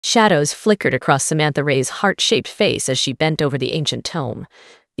Shadows flickered across Samantha Ray's heart-shaped face as she bent over the ancient tome,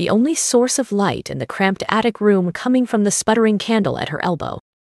 the only source of light in the cramped attic room coming from the sputtering candle at her elbow.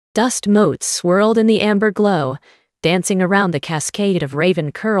 Dust motes swirled in the amber glow, dancing around the cascade of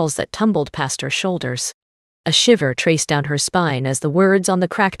raven curls that tumbled past her shoulders. A shiver traced down her spine as the words on the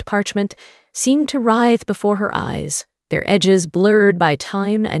cracked parchment seemed to writhe before her eyes, their edges blurred by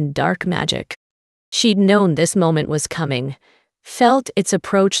time and dark magic. She'd known this moment was coming, felt its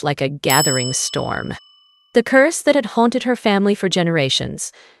approach like a gathering storm. The curse that had haunted her family for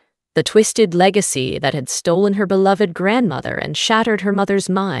generations, the twisted legacy that had stolen her beloved grandmother and shattered her mother's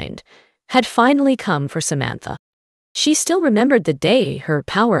mind, had finally come for Samantha. She still remembered the day her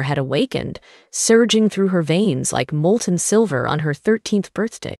power had awakened, surging through her veins like molten silver on her 13th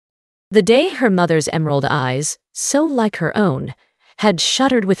birthday. The day her mother's emerald eyes, so like her own, had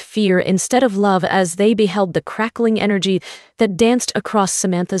shuddered with fear instead of love as they beheld the crackling energy that danced across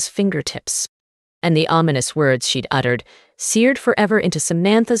Samantha's fingertips. And the ominous words she'd uttered, seared forever into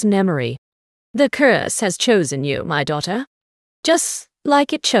Samantha's memory. "The curse has chosen you, my daughter. Just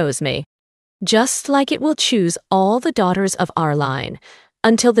like it chose me. Just like it will choose all the daughters of our line,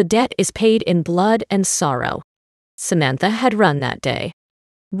 until the debt is paid in blood and sorrow." Samantha had run that day.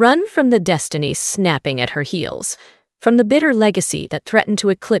 Run from the destiny snapping at her heels, from the bitter legacy that threatened to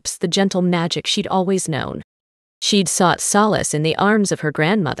eclipse the gentle magic she'd always known. She'd sought solace in the arms of her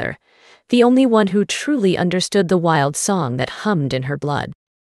grandmother, the only one who truly understood the wild song that hummed in her blood.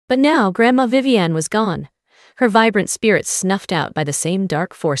 But now Grandma Vivienne was gone, her vibrant spirit snuffed out by the same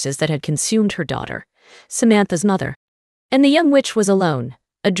dark forces that had consumed her daughter, Samantha's mother. And the young witch was alone,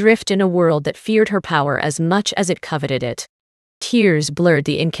 adrift in a world that feared her power as much as it coveted it. Tears blurred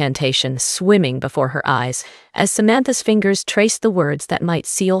the incantation, swimming before her eyes, as Samantha's fingers traced the words that might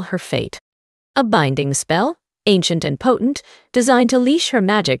seal her fate. A binding spell, ancient and potent, designed to leash her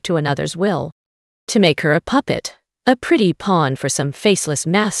magic to another's will. To make her a puppet, a pretty pawn for some faceless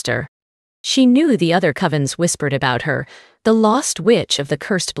master. She knew the other covens whispered about her, the lost witch of the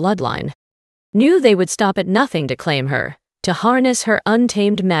cursed bloodline. Knew they would stop at nothing to claim her, to harness her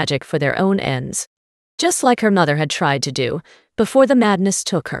untamed magic for their own ends. Just like her mother had tried to do, before the madness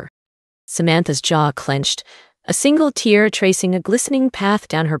took her. Samantha's jaw clenched, a single tear tracing a glistening path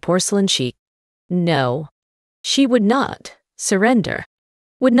down her porcelain cheek. No. She would not surrender.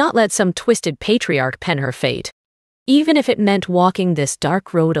 Would not let some twisted patriarch pen her fate. Even if it meant walking this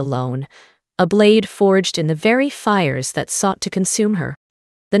dark road alone, a blade forged in the very fires that sought to consume her.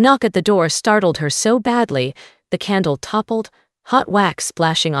 The knock at the door startled her so badly, the candle toppled, hot wax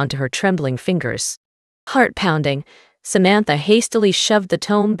splashing onto her trembling fingers. Heart pounding, Samantha hastily shoved the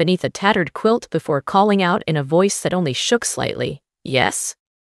tome beneath a tattered quilt before calling out in a voice that only shook slightly, "Yes?"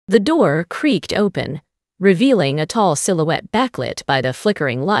 The door creaked open, revealing a tall silhouette backlit by the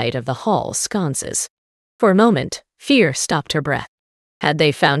flickering light of the hall sconces. For a moment, fear stopped her breath. Had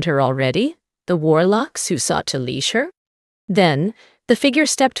they found her already, the warlocks who sought to leash her? Then, the figure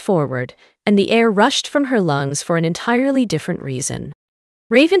stepped forward, and the air rushed from her lungs for an entirely different reason.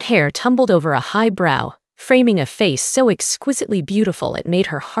 Raven hair tumbled over a high brow, framing a face so exquisitely beautiful it made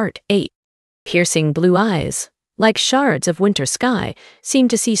her heart ache. Piercing blue eyes, like shards of winter sky, seemed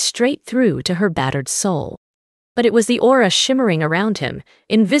to see straight through to her battered soul. But it was the aura shimmering around him,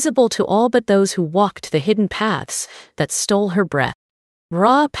 invisible to all but those who walked the hidden paths, that stole her breath.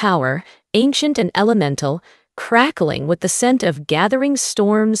 Raw power, ancient and elemental, crackling with the scent of gathering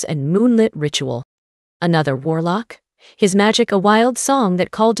storms and moonlit ritual. Another warlock, his magic a wild song that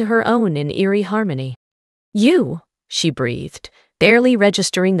called to her own in eerie harmony. "You," she breathed, barely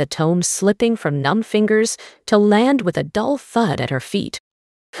registering the tome slipping from numb fingers to land with a dull thud at her feet.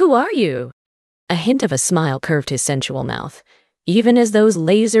 "Who are you?" A hint of a smile curved his sensual mouth, even as those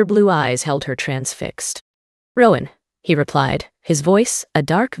laser blue eyes held her transfixed. "Rowan," he replied, his voice a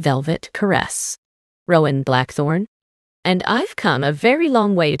dark velvet caress. "Rowan Blackthorn. And I've come a very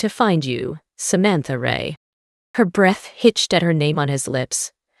long way to find you, Samantha Ray." Her breath hitched at her name on his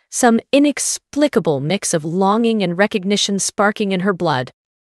lips, some inexplicable mix of longing and recognition sparking in her blood,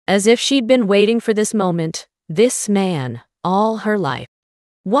 as if she'd been waiting for this moment, this man, all her life.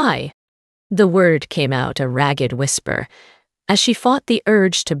 "Why?" The word came out a ragged whisper, as she fought the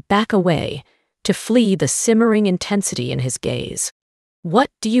urge to back away, to flee the simmering intensity in his gaze. "What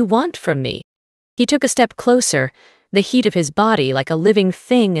do you want from me?" He took a step closer, the heat of his body like a living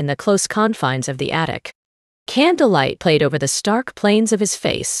thing in the close confines of the attic. Candlelight played over the stark plains of his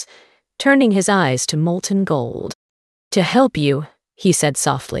face, turning his eyes to molten gold. "To help you," he said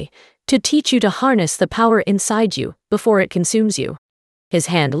softly, "to teach you to harness the power inside you before it consumes you." His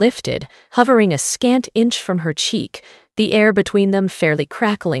hand lifted, hovering a scant inch from her cheek, the air between them fairly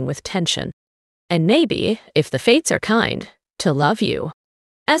crackling with tension. "And maybe, if the fates are kind, to love you,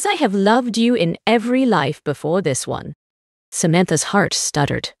 as I have loved you in every life before this one." Samantha's heart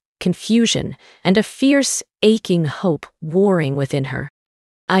stuttered, confusion and a fierce, aching hope warring within her.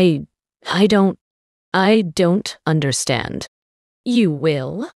 I don't understand." "You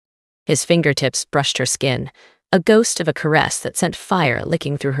will?" His fingertips brushed her skin, a ghost of a caress that sent fire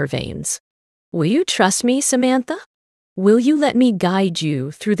licking through her veins. "Will you trust me, Samantha? Will you let me guide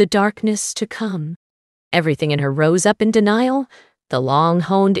you through the darkness to come?" Everything in her rose up in denial, the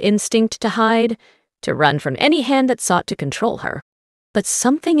long-honed instinct to hide, to run from any hand that sought to control her. But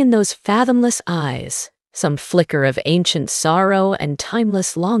something in those fathomless eyes, some flicker of ancient sorrow and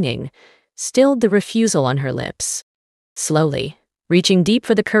timeless longing, stilled the refusal on her lips. Slowly, reaching deep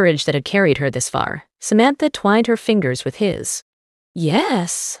for the courage that had carried her this far, Samantha twined her fingers with his.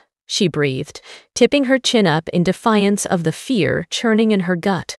 "Yes," she breathed, tipping her chin up in defiance of the fear churning in her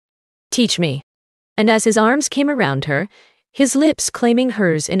gut. "Teach me." And as his arms came around her, his lips claiming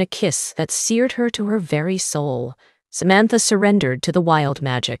hers in a kiss that seared her to her very soul, Samantha surrendered to the wild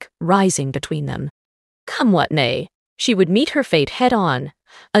magic rising between them. Come what may, she would meet her fate head-on,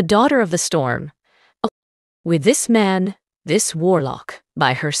 a daughter of the storm, with this man, this warlock,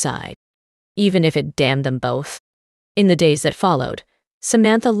 by her side, even if it damned them both. In the days that followed,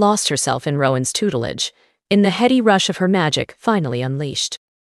 Samantha lost herself in Rowan's tutelage, in the heady rush of her magic finally unleashed.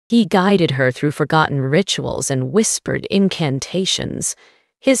 He guided her through forgotten rituals and whispered incantations,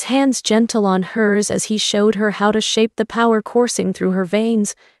 his hands gentle on hers as he showed her how to shape the power coursing through her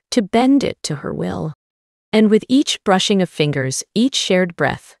veins, to bend it to her will. And with each brushing of fingers, each shared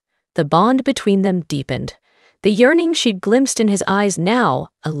breath, the bond between them deepened. The yearning she'd glimpsed in his eyes now,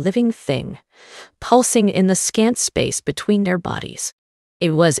 a living thing, pulsing in the scant space between their bodies.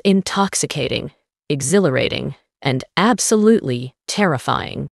 It was intoxicating, exhilarating, and absolutely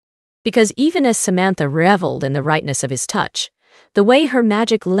terrifying. Because even as Samantha reveled in the rightness of his touch, the way her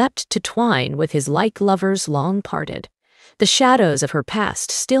magic leapt to twine with his like lovers long parted, the shadows of her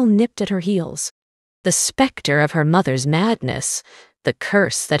past still nipped at her heels. The specter of her mother's madness, the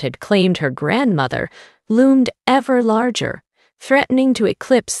curse that had claimed her grandmother, loomed ever larger, threatening to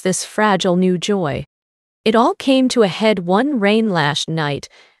eclipse this fragile new joy. It all came to a head one rain-lashed night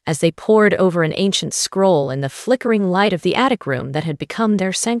as they pored over an ancient scroll in the flickering light of the attic room that had become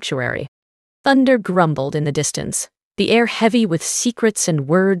their sanctuary. Thunder grumbled in the distance, the air heavy with secrets and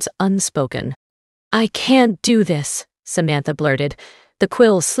words unspoken. "I can't do this," Samantha blurted, the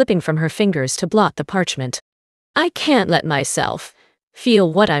quill slipping from her fingers to blot the parchment. "I can't let myself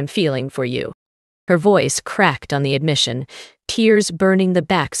feel what I'm feeling for you." Her voice cracked on the admission, tears burning the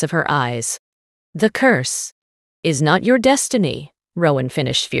backs of her eyes. "The curse is not your destiny," Rowan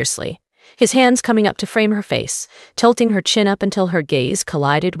finished fiercely, his hands coming up to frame her face, tilting her chin up until her gaze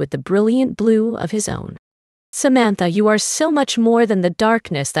collided with the brilliant blue of his own. "Samantha, you are so much more than the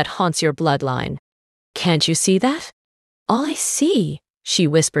darkness that haunts your bloodline. Can't you see that?" "All I see," she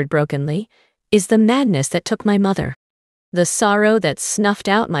whispered brokenly, "is the madness that took my mother. The sorrow that snuffed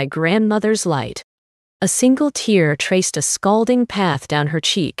out my grandmother's light." A single tear traced a scalding path down her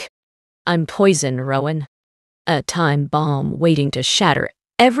cheek. "I'm poison, Rowan. A time bomb waiting to shatter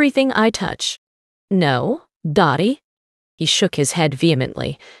everything I touch." "No, Dottie." He shook his head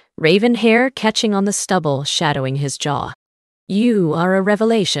vehemently, raven hair catching on the stubble shadowing his jaw. "You are a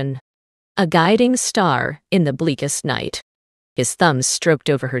revelation, a guiding star in the bleakest night." His thumbs stroked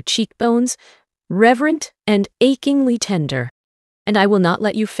over her cheekbones, reverent and achingly tender. "And I will not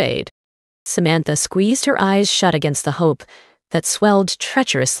let you fade." Samantha squeezed her eyes shut against the hope that swelled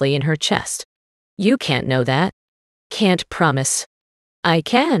treacherously in her chest. "You can't know that. Can't promise." "I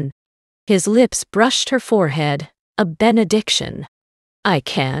can." His lips brushed her forehead, a benediction. "I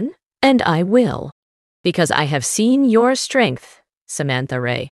can, and I will. Because I have seen your strength, Samantha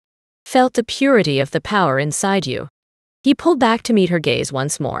Ray. Felt the purity of the power inside you." He pulled back to meet her gaze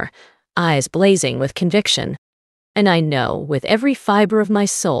once more, eyes blazing with conviction. "And I know, with every fiber of my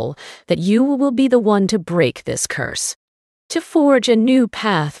soul, that you will be the one to break this curse, to forge a new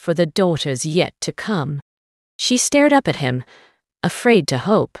path for the daughters yet to come." She stared up at him, afraid to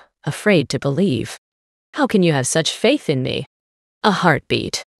hope, afraid to believe. "How can you have such faith in me?" A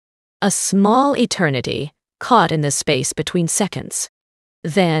heartbeat. A small eternity, caught in the space between seconds.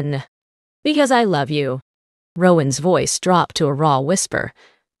 Then, "Because I love you." Rowan's voice dropped to a raw whisper,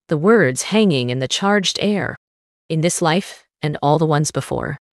 the words hanging in the charged air. "In this life and all the ones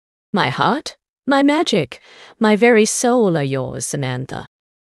before. My heart, my magic, my very soul are yours, Samantha.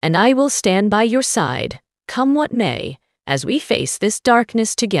 And I will stand by your side, come what may, as we face this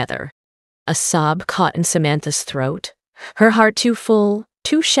darkness together." A sob caught in Samantha's throat, her heart too full,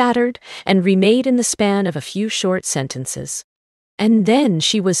 too shattered, and remade in the span of a few short sentences. And then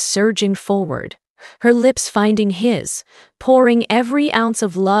she was surging forward, her lips finding his, pouring every ounce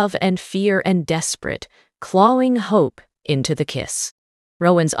of love and fear and desperate, clawing hope into the kiss.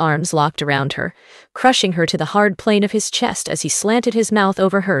 Rowan's arms locked around her, crushing her to the hard plane of his chest as he slanted his mouth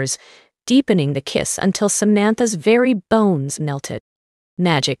over hers, deepening the kiss until Samantha's very bones melted.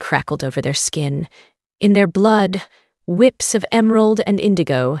 Magic crackled over their skin, in their blood, whips of emerald and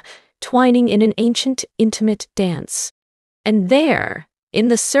indigo, twining in an ancient, intimate dance. And there, in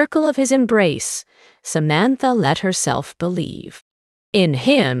the circle of his embrace, Samantha let herself believe. In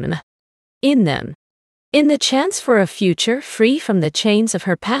him, in them, in the chance for a future free from the chains of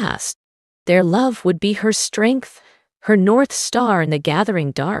her past. Their love would be her strength, her North Star in the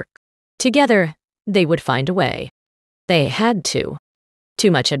gathering dark. Together, they would find a way. They had to.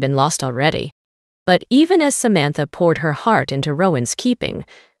 Too much had been lost already. But even as Samantha poured her heart into Rowan's keeping,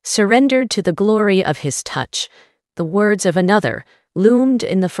 surrendered to the glory of his touch, the words of another loomed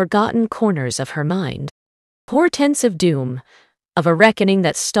in the forgotten corners of her mind. Portents of doom, of a reckoning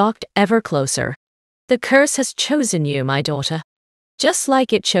that stalked ever closer. The curse has chosen you, my daughter. Just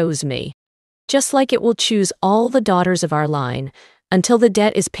like it chose me. Just like it will choose all the daughters of our line, until the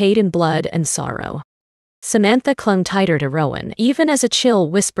debt is paid in blood and sorrow. Samantha clung tighter to Rowan, even as a chill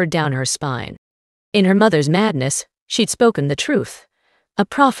whispered down her spine. In her mother's madness, she'd spoken the truth, a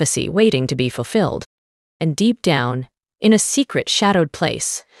prophecy waiting to be fulfilled. And deep down, in a secret shadowed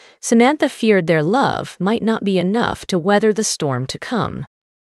place, Samantha feared their love might not be enough to weather the storm to come.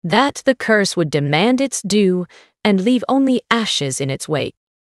 That the curse would demand its due and leave only ashes in its wake.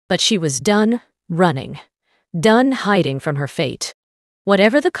 But she was done running, done hiding from her fate.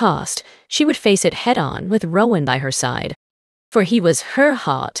 Whatever the cost, she would face it head-on with Rowan by her side. For he was her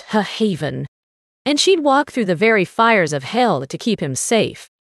heart, her haven. And she'd walk through the very fires of hell to keep him safe,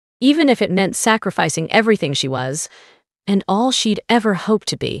 even if it meant sacrificing everything she was, and all she'd ever hoped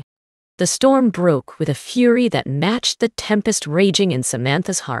to be. The storm broke with a fury that matched the tempest raging in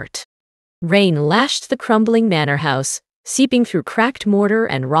Samantha's heart. Rain lashed the crumbling manor house, seeping through cracked mortar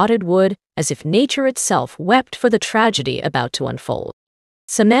and rotted wood as if nature itself wept for the tragedy about to unfold.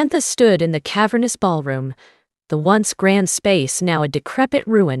 Samantha stood in the cavernous ballroom, the once grand space now a decrepit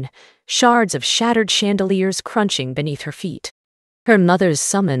ruin, shards of shattered chandeliers crunching beneath her feet. Her mother's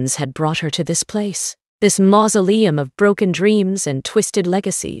summons had brought her to this place, this mausoleum of broken dreams and twisted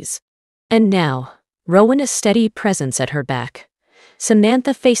legacies. And now, Rowan a steady presence at her back,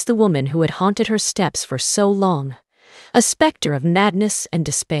 Samantha faced the woman who had haunted her steps for so long, a specter of madness and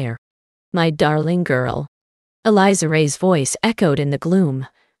despair. My darling girl. Eliza Ray's voice echoed in the gloom,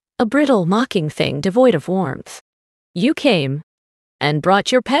 a brittle, mocking thing devoid of warmth. You came, and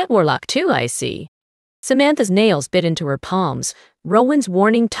brought your pet warlock too, I see. Samantha's nails bit into her palms, Rowan's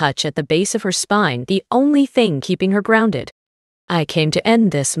warning touch at the base of her spine the only thing keeping her grounded. I came to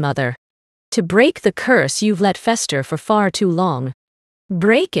end this, mother. To break the curse you've let fester for far too long.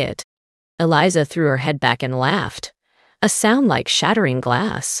 Break it. Eliza threw her head back and laughed, a sound like shattering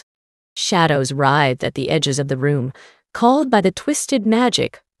glass. Shadows writhed at the edges of the room, called by the twisted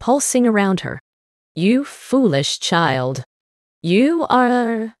magic pulsing around her. You foolish child. You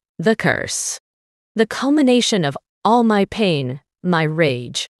are the curse. The culmination of all my pain, my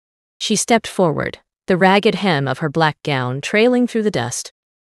rage. She stepped forward, the ragged hem of her black gown trailing through the dust.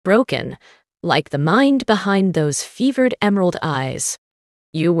 Broken, like the mind behind those fevered emerald eyes.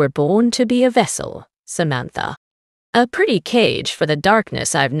 You were born to be a vessel, Samantha. A pretty cage for the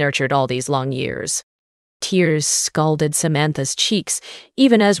darkness I've nurtured all these long years. Tears scalded Samantha's cheeks,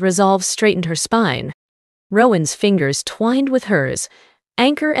 even as resolve straightened her spine. Rowan's fingers twined with hers,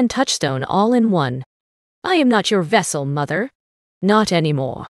 anchor and touchstone all in one. I am not your vessel, mother. Not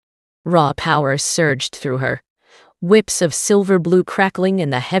anymore. Raw power surged through her, whips of silver blue crackling in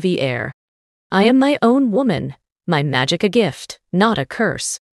the heavy air. I am my own woman, my magic a gift, not a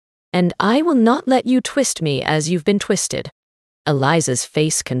curse. And I will not let you twist me as you've been twisted. Eliza's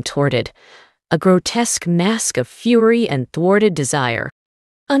face contorted, a grotesque mask of fury and thwarted desire.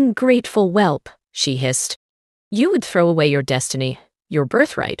 Ungrateful whelp, she hissed. You would throw away your destiny, your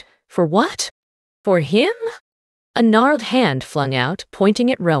birthright, for what? For him? A gnarled hand flung out,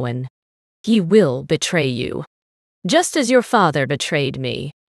 pointing at Rowan. He will betray you. Just as your father betrayed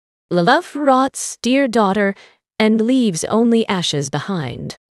me. Love rots, dear daughter, and leaves only ashes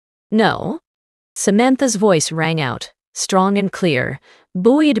behind. No? Samantha's voice rang out, strong and clear,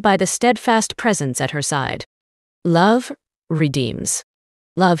 buoyed by the steadfast presence at her side. Love redeems.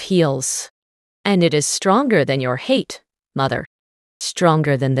 Love heals. And it is stronger than your hate, mother.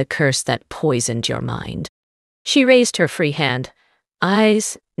 Stronger than the curse that poisoned your mind. She raised her free hand,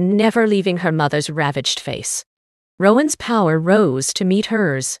 eyes never leaving her mother's ravaged face. Rowan's power rose to meet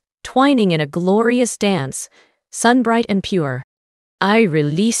hers, twining in a glorious dance, sunbright and pure. I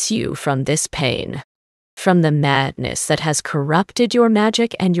release you from this pain, from the madness that has corrupted your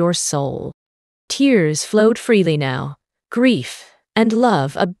magic and your soul. Tears flowed freely now, grief and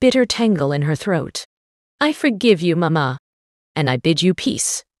love a bitter tangle in her throat. I forgive you, Mama, and I bid you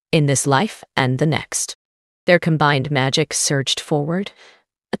peace in this life and the next. Their combined magic surged forward,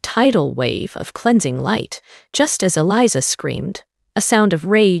 a tidal wave of cleansing light, just as Eliza screamed, a sound of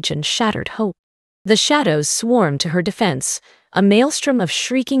rage and shattered hope. The shadows swarmed to her defense, a maelstrom of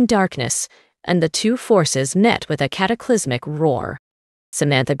shrieking darkness, and the two forces met with a cataclysmic roar.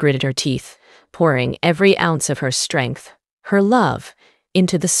 Samantha gritted her teeth, pouring every ounce of her strength, her love,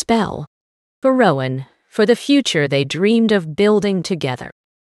 into the spell. For Rowan, for the future they dreamed of building together.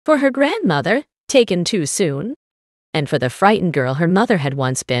 For her grandmother, taken too soon. And for the frightened girl her mother had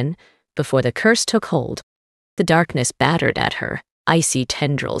once been, before the curse took hold. The darkness battered at her, icy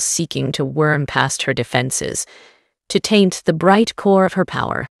tendrils seeking to worm past her defenses, to taint the bright core of her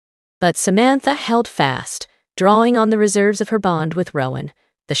power. But Samantha held fast, drawing on the reserves of her bond with Rowan,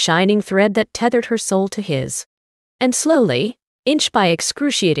 the shining thread that tethered her soul to his. And slowly, inch by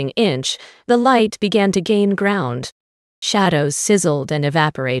excruciating inch, the light began to gain ground. Shadows sizzled and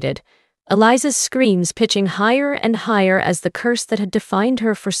evaporated, Eliza's screams pitching higher and higher as the curse that had defined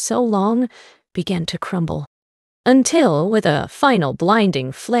her for so long began to crumble. Until, with a final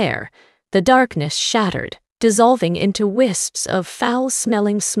blinding flare, the darkness shattered, dissolving into wisps of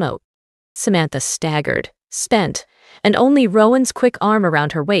foul-smelling smoke. Samantha staggered, spent, and only Rowan's quick arm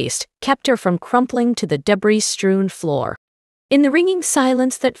around her waist kept her from crumpling to the debris-strewn floor. In the ringing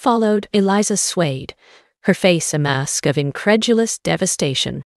silence that followed, Eliza swayed, her face a mask of incredulous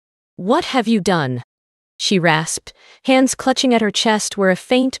devastation. "What have you done?" she rasped, hands clutching at her chest where a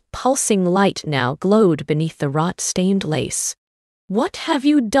faint, pulsing light now glowed beneath the rot-stained lace. "What have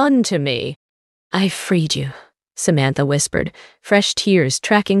you done to me?" "I freed you," Samantha whispered, fresh tears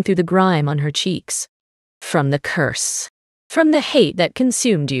tracking through the grime on her cheeks. "From the curse. From the hate that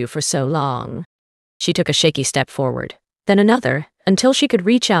consumed you for so long." She took a shaky step forward, then another, until she could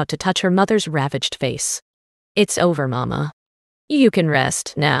reach out to touch her mother's ravaged face. "It's over, Mama. You can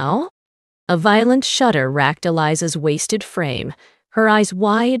rest now." A violent shudder racked Eliza's wasted frame, her eyes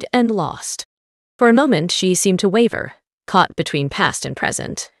wide and lost. For a moment she seemed to waver, caught between past and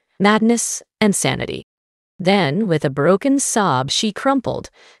present, madness and sanity. Then, with a broken sob, she crumpled,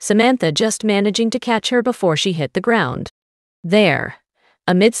 Samantha just managing to catch her before she hit the ground. There,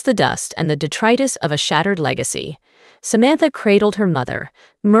 amidst the dust and the detritus of a shattered legacy, Samantha cradled her mother,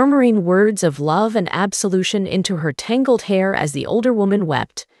 murmuring words of love and absolution into her tangled hair as the older woman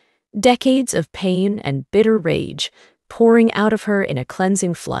wept, decades of pain and bitter rage pouring out of her in a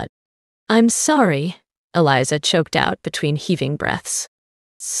cleansing flood. "I'm sorry," Eliza choked out between heaving breaths.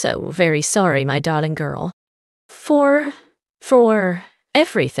 "So very sorry, my darling girl. For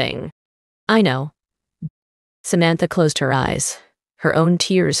everything." "I know." Samantha closed her eyes, her own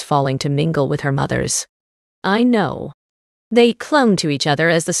tears falling to mingle with her mother's. "I know." They clung to each other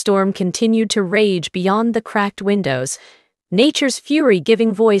as the storm continued to rage beyond the cracked windows, nature's fury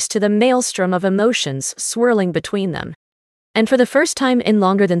giving voice to the maelstrom of emotions swirling between them. And for the first time in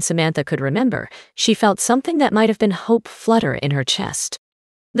longer than Samantha could remember, she felt something that might have been hope flutter in her chest.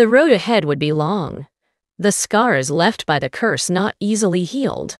 The road ahead would be long, the scars left by the curse not easily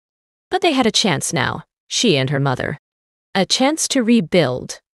healed. But they had a chance now, she and her mother. A chance to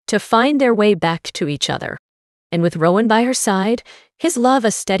rebuild, to find their way back to each other. And with Rowan by her side, his love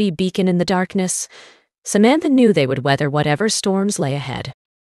a steady beacon in the darkness, Samantha knew they would weather whatever storms lay ahead.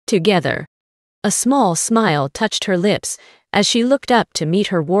 Together. A small smile touched her lips as she looked up to meet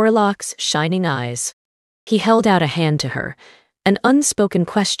her warlock's shining eyes. He held out a hand to her, an unspoken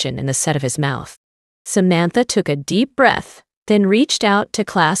question in the set of his mouth. Samantha took a deep breath, then reached out to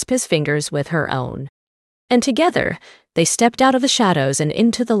clasp his fingers with her own. And together, they stepped out of the shadows and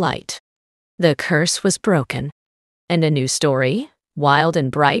into the light. The curse was broken, and a new story, wild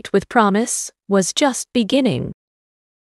and bright with promise, was just beginning.